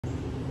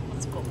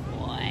That's a good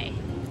boy.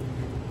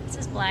 This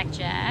is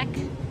Blackjack.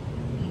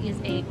 He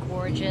is a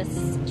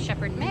gorgeous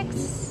shepherd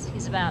mix.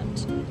 He's about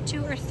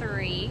 2 or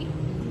 3.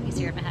 He's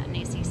here at Manhattan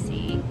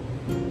ACC.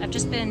 I've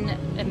just been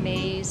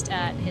amazed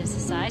at his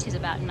size. He's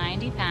about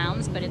 90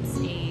 pounds, but it's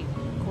a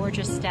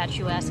gorgeous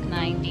statuesque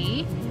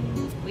 90.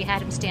 We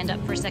had him stand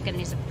up for a second, and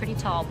he's a pretty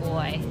tall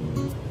boy.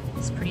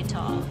 He's pretty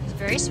tall. He's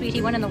very sweet.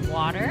 He went in the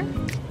water.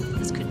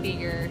 This could be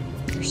your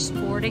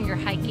sporting, your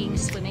hiking,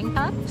 swimming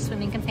pup,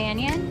 swimming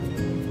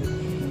companion.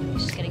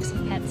 Just getting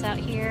some pets out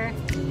here.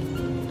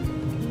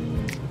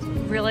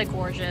 Really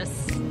gorgeous.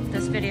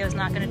 This video is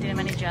not going to do him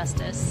any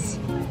justice.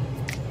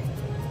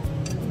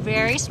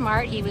 Very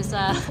smart. He was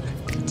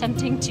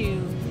attempting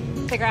to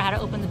figure out how to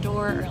open the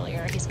door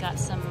earlier. He's got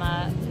some,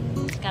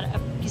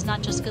 he's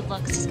not just good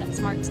looks, he's got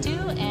smarts too,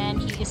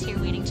 and he is here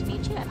waiting to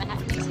meet you at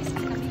Manhattan ACC.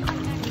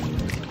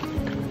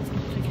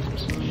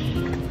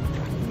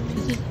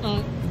 This is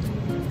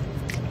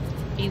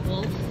a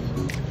wolf,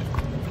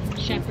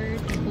 shepherd,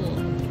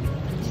 bull.